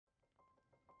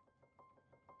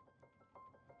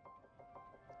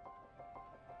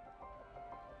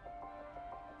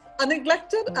A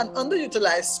neglected and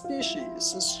underutilized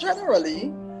species is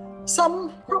generally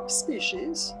some crop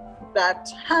species that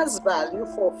has value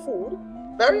for food,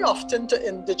 very often to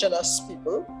indigenous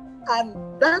people, and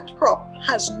that crop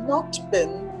has not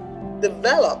been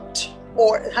developed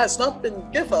or it has not been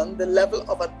given the level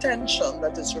of attention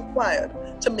that is required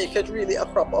to make it really a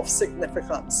crop of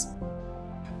significance.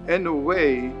 In a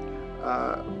way,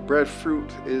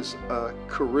 breadfruit is a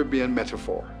Caribbean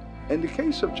metaphor. In the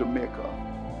case of Jamaica,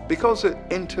 because it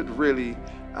entered really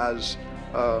as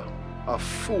a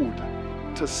food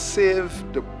to save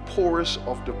the poorest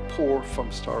of the poor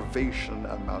from starvation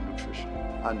and malnutrition,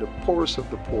 and the poorest of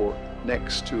the poor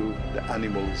next to the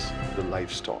animals, the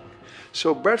livestock.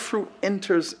 So breadfruit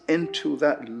enters into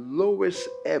that lowest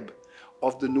ebb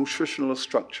of the nutritional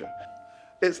structure.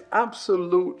 It's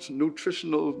absolute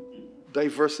nutritional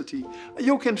diversity.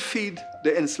 You can feed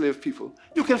the enslaved people.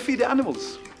 You can feed the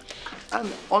animals. And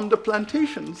on the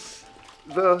plantations,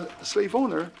 the slave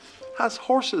owner has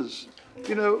horses,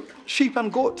 sheep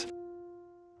and goat.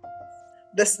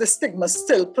 The stigma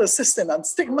still persisting, and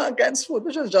stigma against food,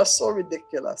 which is just so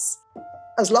ridiculous.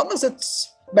 As long as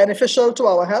it's beneficial to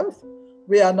our health,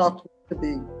 we are not to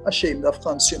be ashamed of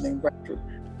consuming breadfruit.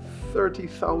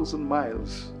 30,000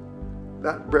 miles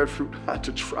that breadfruit had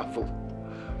to travel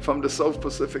from the South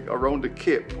Pacific around the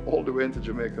Cape all the way into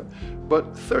Jamaica.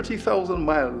 But 30,000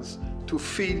 miles to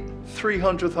feed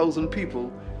 300,000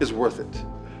 people is worth it.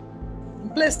 In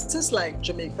places like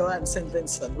Jamaica and St.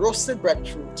 Vincent, roasted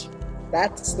breadfruit,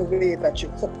 that's the way that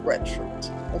you cook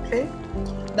breadfruit, okay?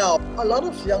 Now, a lot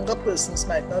of younger persons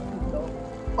might not know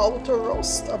how to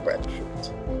roast a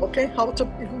breadfruit, okay? How to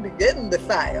even begin the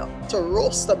fire to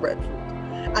roast a breadfruit.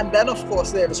 And then, of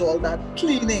course, there is all that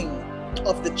cleaning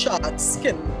of the charred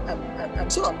skin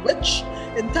and so on, which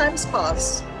in times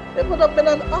past, it would have been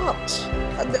an art.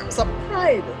 And there was a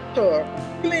pride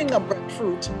to cleaning a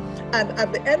breadfruit. And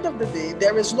at the end of the day,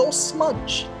 there is no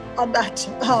smudge on that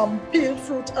peeled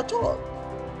fruit at all.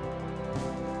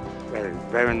 Well,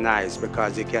 very nice,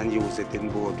 because you can use it in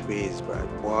both ways, but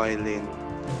boiling,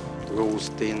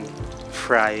 roasting,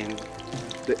 frying.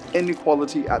 The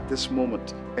inequality at this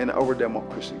moment in our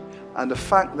democracy, and the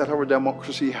fact that our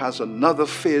democracy has another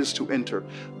phase to enter,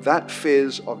 that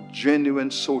phase of genuine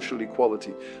social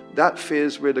equality, that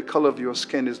phase where the color of your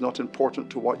skin is not important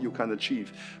to what you can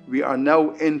achieve. We are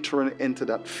now entering into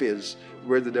that phase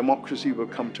where the democracy will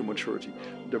come to maturity.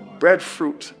 The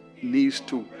breadfruit needs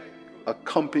to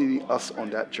accompany us on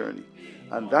that journey.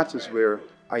 And that is where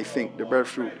I think the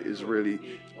breadfruit is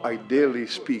really, ideally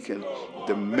speaking,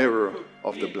 the mirror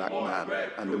of the black man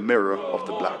and the mirror of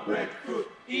the black woman.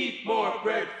 Eat more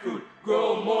breadfruit,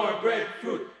 grow more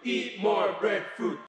breadfruit, eat more breadfruit.